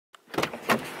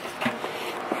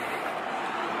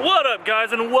What up,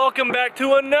 guys, and welcome back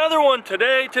to another one.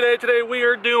 Today we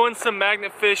are doing some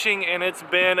magnet fishing, and it's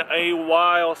been a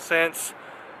while since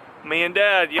me and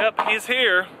Dad, yep, he's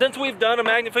here. Since we've done a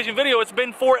magnet fishing video, it's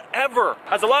been forever.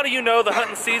 As a lot of you know, the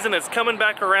hunting season is coming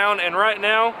back around, and right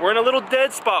now, we're in a little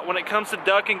dead spot when it comes to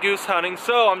duck and goose hunting.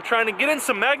 So I'm trying to get in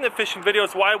some magnet fishing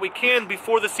videos while we can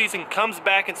before the season comes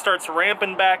back and starts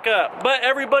ramping back up. But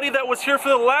everybody that was here for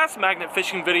the last magnet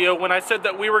fishing video, when I said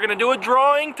that we were gonna do a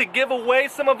drawing to give away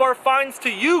some of our finds to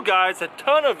you guys, a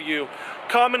ton of you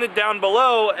commented down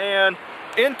below and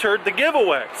entered the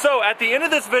giveaway. So at the end of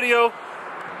this video,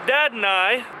 Dad and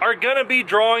I are gonna be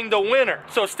drawing the winner.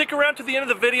 So stick around to the end of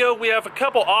the video. We have a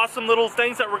couple awesome little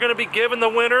things that we're gonna be giving the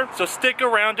winner. So stick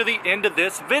around to the end of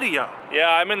this video. Yeah,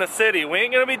 I'm in the city. We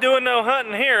ain't gonna be doing no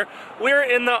hunting here. We're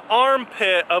in the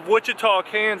armpit of Wichita,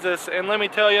 Kansas, and let me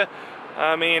tell you,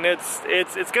 I mean,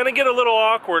 it's gonna get a little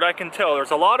awkward, I can tell.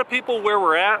 There's a lot of people where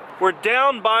we're at. We're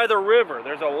down by the river.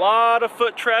 There's a lot of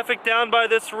foot traffic down by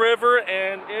this river,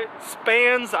 and it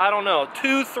spans, I don't know,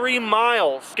 2-3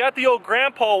 miles. Got the old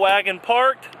grandpa wagon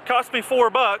parked. Cost me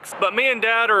 $4, but me and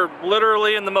Dad are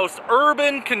literally in the most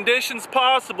urban conditions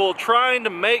possible, trying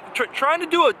to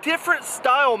do a different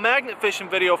style magnet fishing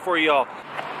video for y'all.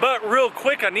 But real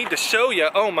quick, I need to show you.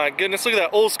 Oh my goodness, look at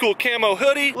that old school camo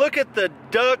hoodie. Look at the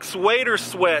Ducks wader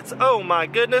sweats. Oh my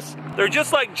goodness. They're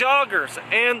just like joggers,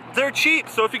 and they're cheap.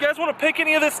 So if you guys want to pick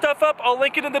any of this stuff up, I'll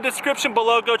link it in the description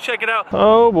below. Go check it out.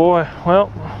 Oh boy,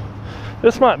 well,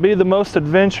 this might be the most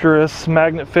adventurous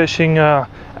magnet fishing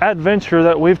adventure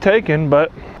that we've taken,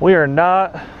 but we are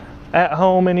not at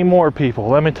home anymore, people.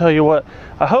 Let me tell you what,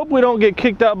 I hope we don't get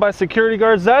kicked out by security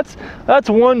guards. That's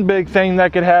one big thing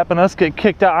that could happen, us get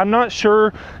kicked out. I'm not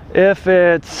sure if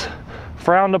it's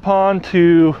frowned upon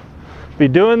to be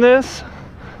doing this,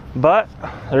 but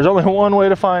there's only one way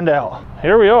to find out.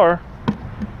 Here we are.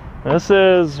 This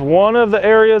is one of the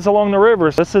areas along the river.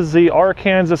 This is the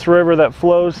Arkansas River that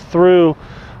flows through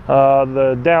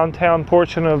the downtown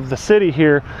portion of the city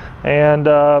here, and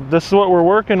this is what we're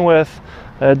working with.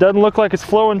 It doesn't look like it's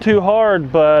flowing too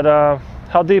hard, but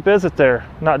how deep is it there?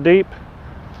 Not deep?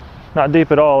 Not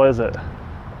deep at all, is it?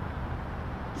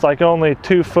 It's like only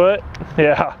 2 foot.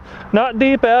 Yeah, not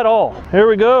deep at all. Here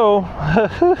we go.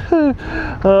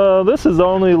 This is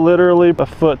only literally 1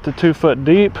 foot to 2 foot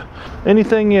deep.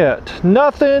 Anything yet?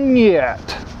 Nothing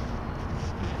yet.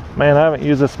 Man, I haven't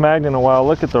used this magnet in a while.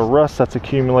 Look at the rust that's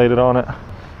accumulated on it.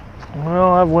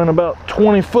 Well, I've went about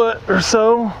 20 foot or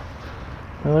so.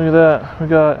 And look at that. We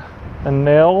got a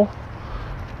nail,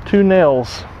 2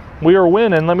 nails. We are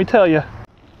winning, let me tell you.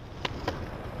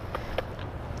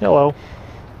 Hello.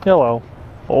 Hello.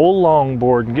 Old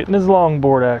longboard, getting his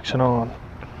longboard action on.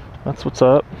 That's what's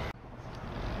up.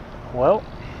 Well,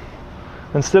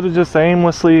 instead of just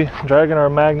aimlessly dragging our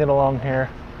magnet along here,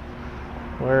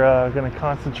 we're going to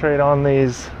concentrate on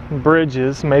these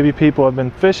bridges. Maybe people have been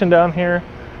fishing down here.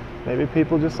 Maybe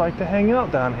people just like to hang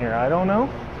out down here. I don't know.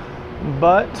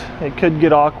 But it could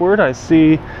get awkward. I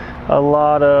see a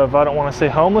lot of, I don't want to say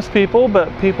homeless people, but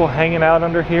people hanging out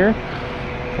under here.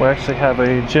 We actually have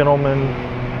a gentleman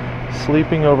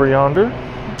sleeping over yonder.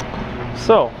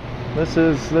 So this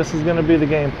is going to be the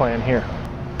game plan here.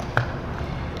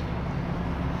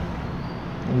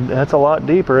 That's a lot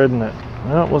deeper, isn't it?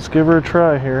 Well, let's give her a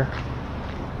try here.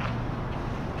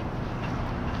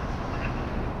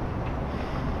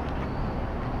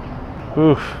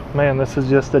 Oof, man, this is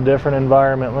just a different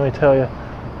environment, let me tell you.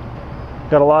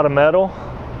 Got a lot of metal.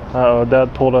 Uh-oh,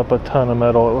 Dad pulled up a ton of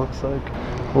metal, it looks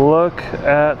like. Look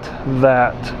at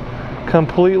that.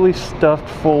 Completely stuffed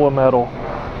full of metal.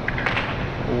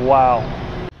 Wow.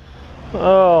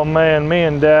 Oh man, me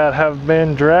and Dad have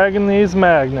been dragging these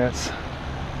magnets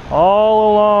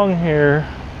all along here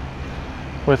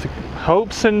with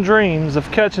hopes and dreams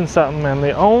of catching something, and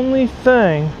the only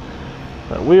thing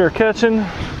that we are catching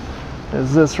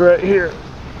is this right here.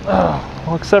 Oh,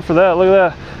 well, except for that, look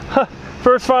at that.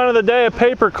 First find of the day, a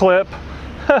paper clip.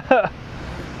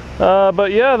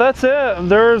 But yeah, that's it.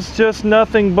 There's just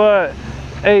nothing but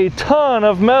a ton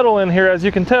of metal in here, as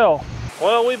you can tell.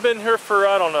 Well, we've been here for,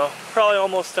 I don't know, probably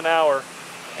almost an hour.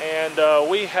 And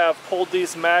we have pulled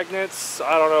these magnets,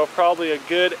 I don't know, probably a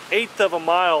good 1/8 of a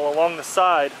mile along the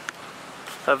side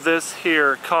of this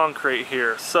here concrete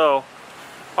here. So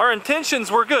our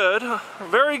intentions were good,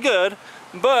 very good,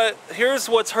 but here's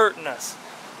what's hurting us.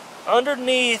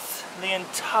 Underneath the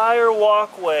entire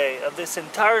walkway of this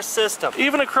entire system,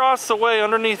 even across the way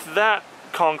underneath that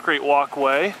concrete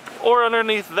walkway, or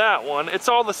underneath that one, it's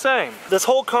all the same. This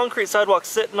whole concrete sidewalk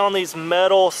sitting on these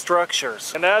metal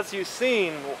structures. And as you've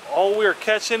seen, all we're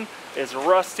catching is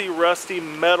rusty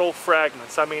metal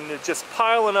fragments. I mean, it's just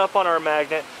piling up on our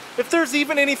magnet. If there's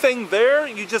even anything there,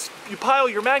 you pile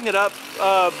your magnet up.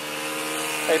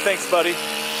 Hey, thanks, buddy.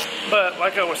 But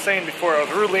like I was saying before, I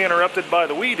was rudely interrupted by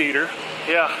the weed eater.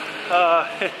 Yeah,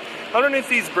 underneath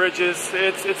these bridges,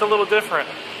 it's a little different.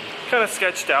 Kind of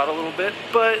sketched out a little bit,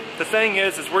 but the thing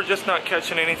is we're just not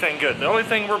catching anything good. The only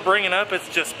thing we're bringing up is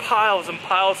just piles and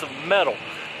piles of metal.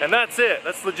 And that's it.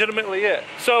 That's legitimately it.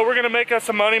 So we're gonna make us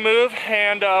a money move,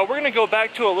 and we're gonna go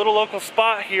back to a little local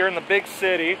spot here in the big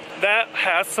city that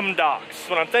has some docks.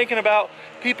 When I'm thinking about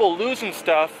people losing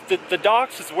stuff, the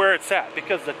docks is where it's at,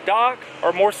 because the dock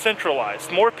are more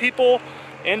centralized. More people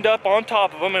end up on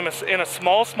top of them in a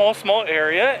small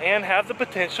area and have the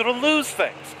potential to lose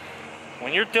things.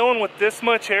 When you're dealing with this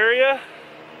much area,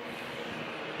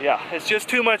 yeah, it's just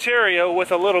too much area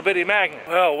with a little bitty magnet.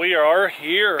 Well, we are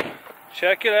here.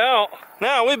 Check it out.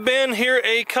 Now, we've been here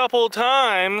a couple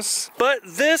times, but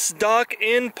this dock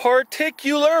in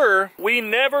particular, we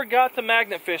never got to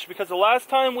magnet fish, because the last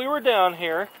time we were down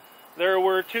here, there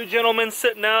were two gentlemen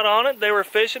sitting out on it. They were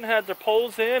fishing, had their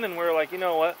poles in, and we were like, you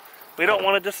know what? We don't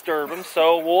want to disturb them,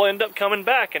 so we'll end up coming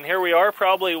back. And here we are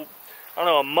probably, I don't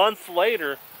know, a month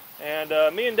later. And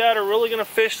me and Dad are really going to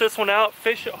fish this one out,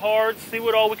 fish it hard, see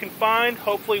what all we can find.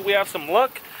 Hopefully we have some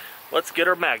luck. Let's get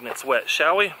our magnets wet,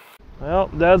 shall we? Well,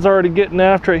 Dad's already getting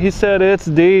after it. He said it's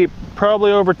deep,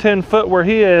 probably over 10 foot where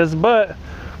he is, but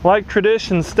like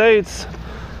tradition states,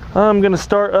 I'm gonna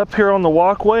start up here on the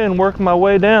walkway and work my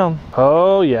way down.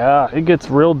 Oh yeah, it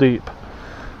gets real deep.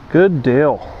 Good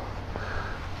deal.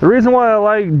 The reason why I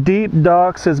like deep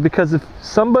docks is because if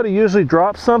somebody usually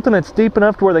drops something, it's deep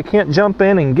enough to where they can't jump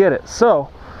in and get it. So,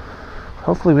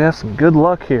 hopefully we have some good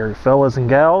luck here, fellas and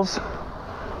gals.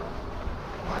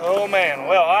 Oh man,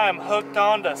 well, I am hooked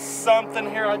onto something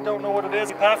here. I don't know what it is.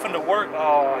 I'm having to work.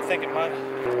 Oh, I think it might.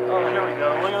 Oh, here we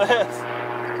go. Look at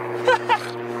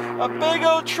this. A big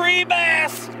old tree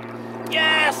bass.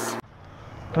 Yes.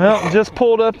 Well, just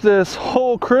pulled up this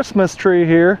whole Christmas tree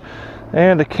here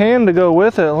and a can to go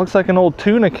with it. It looks like an old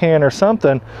tuna can or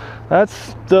something.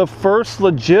 That's the first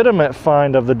legitimate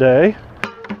find of the day.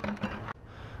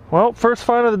 Well, first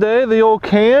find of the day, the old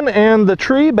can and the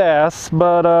tree bass,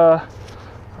 but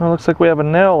well, looks like we have a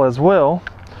nail as well.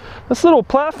 This little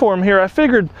platform here, I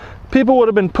figured people would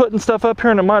have been putting stuff up here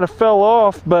and it might have fell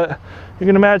off, but you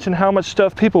can imagine how much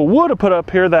stuff people would have put up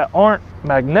here that aren't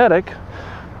magnetic,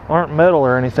 aren't metal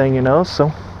or anything, you know, so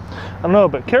I don't know,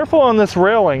 but careful on this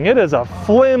railing. It is a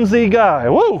flimsy guy.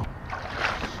 Woo!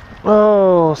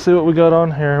 Oh, see what we got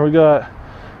on here. We got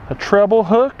a treble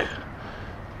hook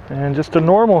and just a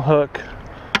normal hook.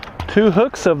 Two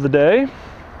hooks of the day.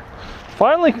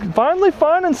 Finally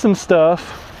finding some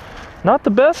stuff. Not the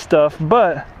best stuff,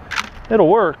 but it'll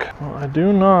work. Well, I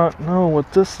do not know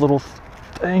what this little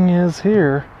thing is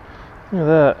here. Look at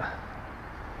that.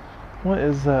 What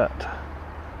is that?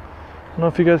 I don't know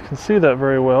if you guys can see that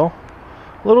very well.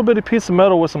 A little bitty piece of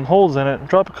metal with some holes in it.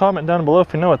 Drop a comment down below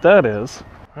if you know what that is.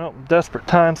 Well, desperate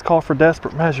times call for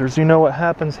desperate measures. You know what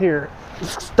happens here.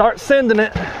 Start sending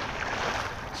it.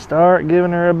 Start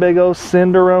giving her a big old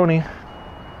senderoni.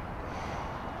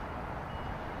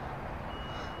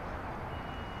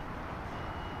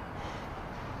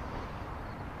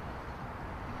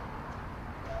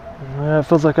 Yeah, it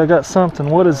feels like I got something.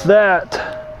 What is that?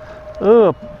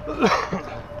 Ugh.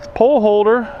 Pole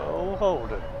holder. Pole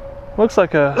holder. Looks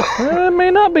like it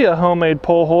may not be a homemade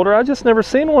pole holder. I just never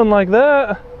seen one like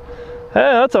that. Hey,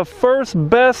 that's a first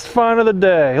best find of the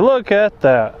day. Look at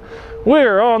that.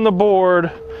 We're on the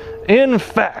board. In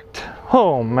fact,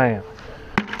 oh man.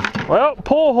 Well,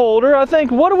 pole holder, I think,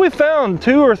 what have we found?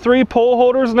 2 or 3 pole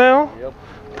holders now? Yep.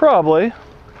 Probably.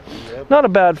 Yep. Not a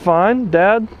bad find.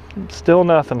 Dad, still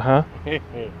nothing, huh?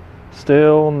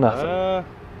 Still nothing.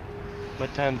 My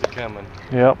time's coming.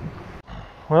 Yep.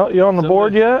 Well, you on the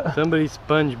board yet? Somebody's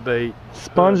sponge bait.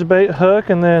 Sponge bait hook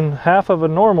and then half of a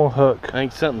normal hook. I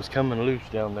think something's coming loose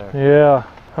down there. Yeah.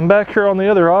 I'm back here on the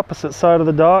other opposite side of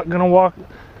the dock.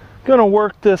 Gonna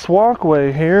work this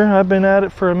walkway here. I've been at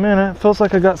it for a minute. Feels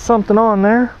like I got something on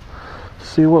there. Let's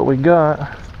see what we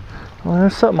got. Well,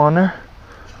 there's something on there.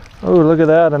 Oh, look at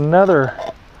that.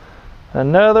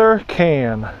 Another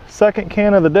can. Second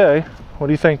can of the day. What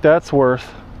do you think that's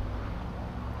worth?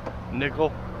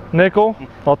 Nickel. Nickel?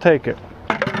 I'll take it.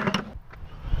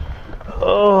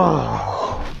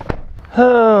 Oh,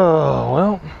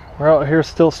 well, we're out here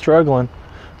still struggling.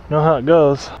 You know how it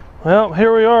goes. Well,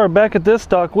 here we are back at this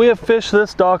dock. We have fished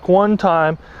this dock one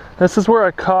time. This is where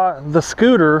I caught the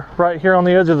scooter right here on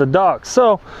the edge of the dock.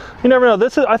 So, you never know.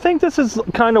 I think this is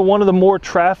kind of one of the more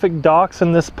trafficked docks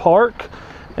in this park.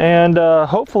 And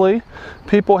hopefully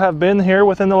people have been here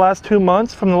within the last 2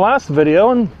 months from the last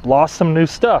video and lost some new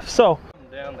stuff. So,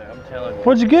 Down there, I'm telling you.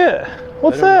 what'd you get?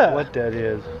 What's I don't know that? what that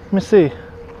is. Let me see.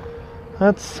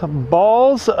 That's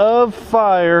Balls of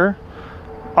Fire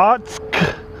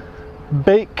Otsk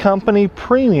Bait Company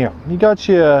Premium. You got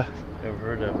you, Never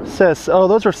heard of it. says, oh,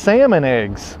 those are salmon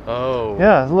eggs. Oh.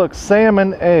 Yeah, look,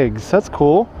 salmon eggs. That's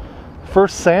cool.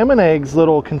 First salmon eggs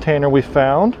little container we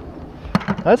found.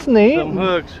 That's neat. Some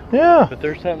hooks. Yeah. But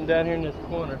there's something down here in this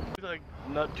corner. It's like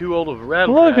not too old of a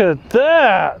rattle Look trap. at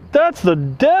that. That's the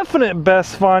definite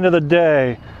best find of the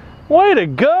day. Way to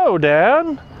go,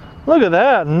 Dad. Look at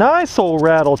that. Nice old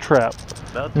rattle trap.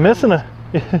 About time- Missing a...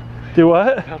 Do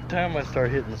what? About time I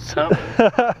start hitting something.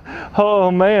 Oh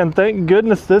man, thank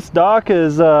goodness this dock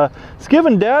is it's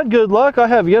giving Dad good luck. I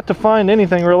have yet to find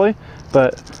anything really,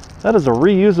 but that is a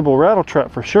reusable rattle trap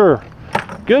for sure.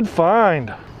 Good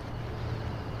find.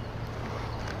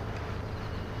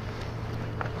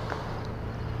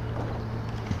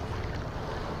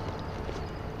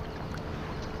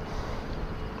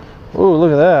 Ooh,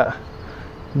 look at that.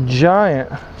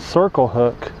 Giant circle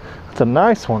hook. It's a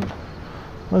nice one.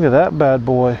 Look at that bad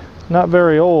boy. Not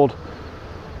very old.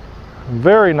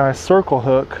 Very nice circle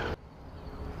hook.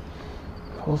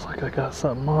 Feels like I got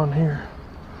something on here.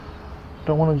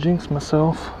 Don't want to jinx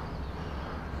myself.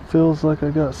 Feels like I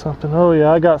got something. Oh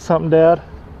yeah, I got something, Dad.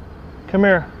 Come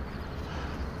here.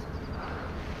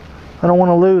 I don't want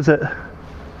to lose it.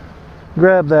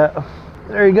 Grab that.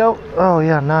 There you go. Oh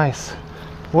yeah, nice.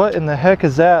 What in the heck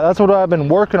is that? That's what I've been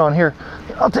working on here.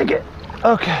 I'll take it.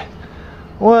 Okay.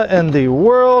 What in the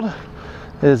world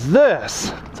is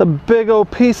this? It's a big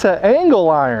old piece of angle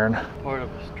iron. Part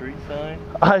of a street sign?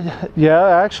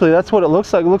 Yeah, actually that's what it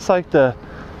looks like. It looks like the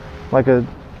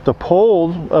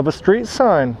pole of a street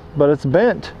sign, but it's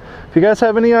bent. If you guys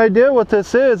have any idea what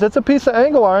this is, it's a piece of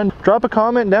angle iron. Drop a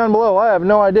comment down below. I have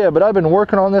no idea, but I've been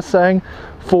working on this thing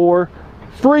for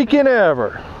freaking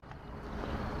ever.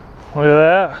 Look at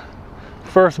that.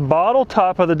 First bottle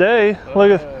top of the day.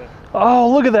 Look at,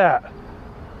 oh, look at that.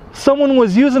 Someone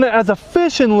was using it as a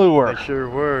fishing lure. They sure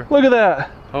were. Look at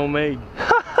that. Homemade.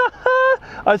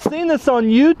 I've seen this on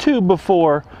YouTube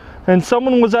before, and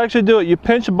someone was actually doing it. You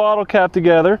pinch a bottle cap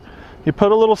together, you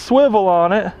put a little swivel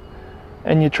on it,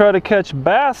 and you try to catch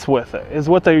bass with it, is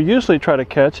what they usually try to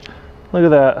catch. Look at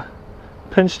that.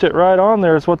 Pinched it right on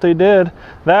there is what they did.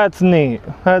 That's neat.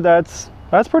 That's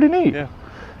pretty neat. Yeah.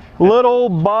 Little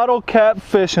bottle cap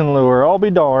fishing lure, I'll be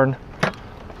darned.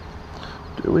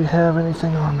 Do we have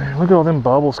anything on there? Look at all them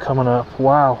bubbles coming up.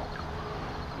 Wow.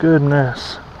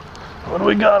 Goodness. What do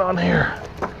we got on here?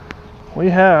 We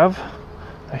have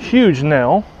a huge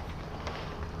nail.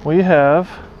 We have,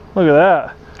 look at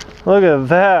that. Look at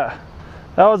that.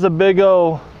 That was a big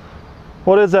old,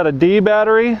 what is that, a D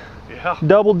battery? Yeah.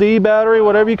 Double D battery,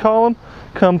 whatever you call them.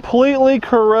 Completely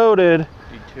corroded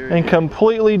and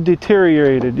completely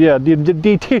deteriorated. Yeah,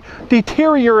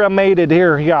 deteriorated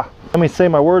here. Yeah, let me say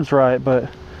my words right, but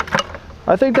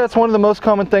I think that's one of the most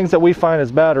common things that we find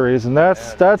is batteries, and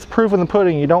that's proof in the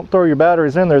pudding. You don't throw your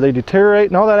batteries in there, they deteriorate,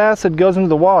 and all that acid goes into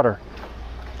the water.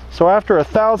 So after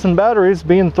 1,000 batteries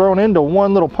being thrown into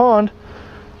one little pond,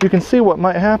 you can see what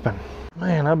might happen.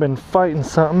 Man, I've been fighting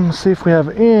something. Let's see if we have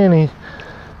any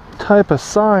type of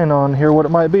sign on here, what it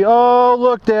might be. Oh,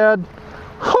 look, Dad.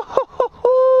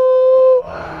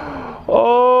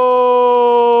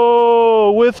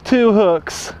 Oh, with 2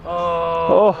 hooks.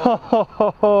 Oh,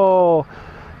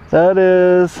 that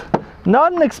is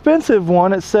not an expensive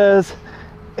one. It says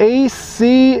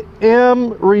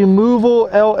ACM Removal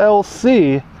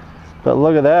LLC, but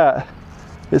look at that.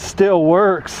 It still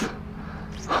works.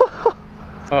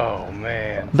 Oh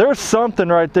man. There's something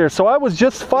right there. So I was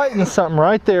just fighting something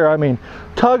right there. I mean,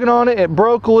 tugging on it, it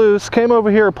broke loose, came over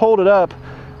here, pulled it up,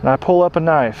 and I pull up a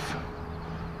knife.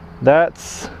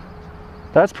 That's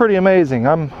pretty amazing.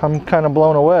 I'm kind of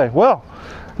blown away. Well,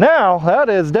 now that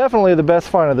is definitely the best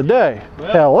find of the day.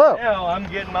 Well, hello. Now I'm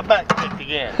getting my back kicked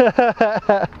again.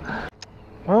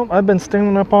 Well, I've been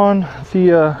standing up on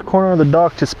the corner of the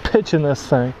dock just pitching this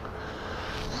thing.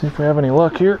 See if we have any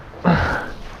luck here.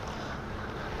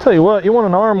 Tell you what, you want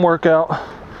an arm workout,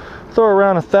 throw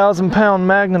around a 1,000-pound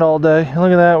magnet all day.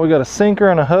 Look at that, we got a sinker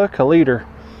and a hook, a leader.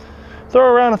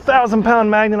 Throw around a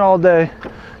 1,000-pound magnet all day,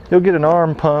 you'll get an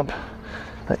arm pump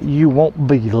that you won't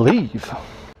believe.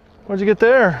 What'd you get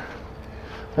there?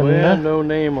 Well, no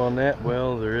name on that.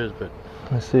 Well, there is, but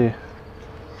let's see.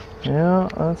 Yeah,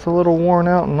 that's a little worn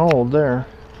out and old there.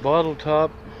 Bottle top.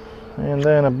 And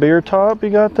then a beer top you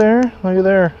got there. Look at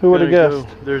there. Who would have guessed?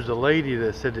 There's a lady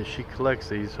that said that she collects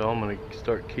these, so I'm gonna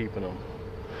start keeping them.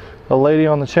 a lady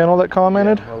on the channel that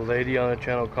commented? Yeah, a lady on the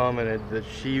channel commented that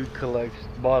she collects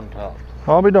bottle tops.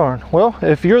 I'll be darned. Well,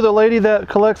 if you're the lady that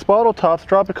collects bottle tops,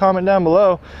 drop a comment down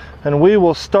below and we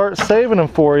will start saving them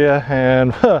for you.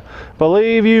 And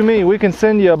believe you me, we can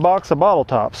send you a box of bottle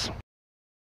tops.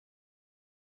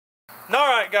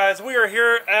 Alright guys, we are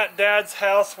here at Dad's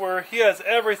house where he has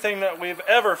everything that we've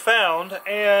ever found.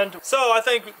 And so I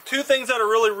think two things that are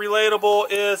really relatable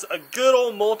is a good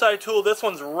old multi-tool. This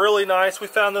one's really nice. We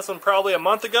found this one probably a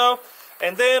month ago.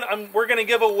 And then we're going to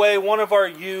give away one of our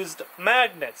used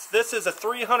magnets. This is a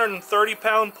 330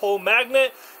 pound pole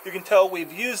magnet. You can tell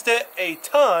we've used it a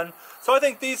ton. So I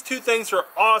think these two things are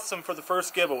awesome for the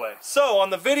first giveaway. So on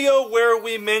the video where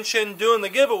we mentioned doing the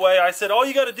giveaway, I said all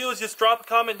you got to do is just drop a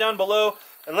comment down below.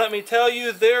 And let me tell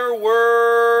you, there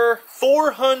were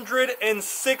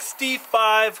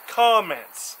 465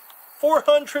 comments.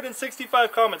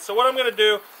 465 comments. So what I'm going to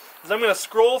do is I'm going to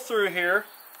scroll through here.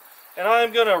 And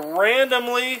I'm going to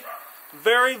randomly,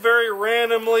 very, very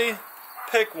randomly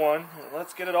pick one.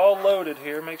 Let's get it all loaded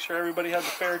here. Make sure everybody has a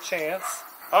fair chance.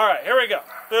 Alright, here we go.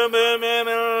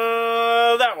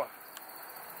 That one.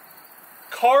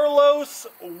 Carlos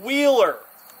Wheeler.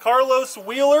 Carlos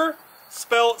Wheeler,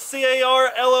 spelled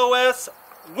C-A-R-L-O-S,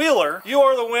 Wheeler. You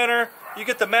are the winner. You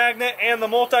get the magnet and the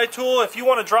multi-tool. If you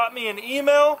want to drop me an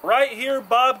email, right here,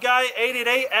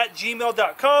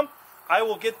 bobguy888@gmail.com. I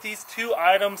will get these two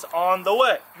items on the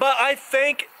way. But I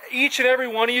thank each and every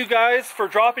one of you guys for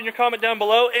dropping your comment down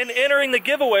below and entering the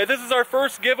giveaway. This is our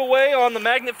first giveaway on the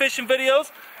magnet fishing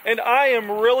videos, and I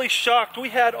am really shocked.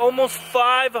 We had almost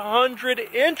 500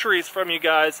 entries from you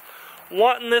guys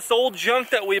wanting this old junk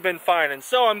that we've been finding.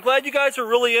 So I'm glad you guys are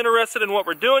really interested in what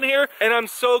we're doing here, and I'm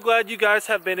so glad you guys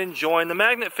have been enjoying the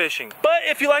magnet fishing. But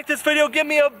if you like this video, give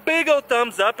me a big old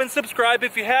thumbs up and subscribe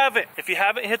if you haven't. If you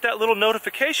haven't hit that little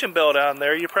notification bell down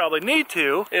there, you probably need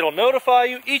to. It'll notify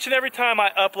you each and every time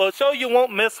I upload, so you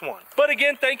won't miss one. But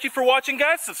again, thank you for watching,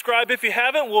 guys. Subscribe if you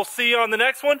haven't. We'll see you on the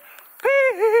next one.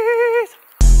 Peace!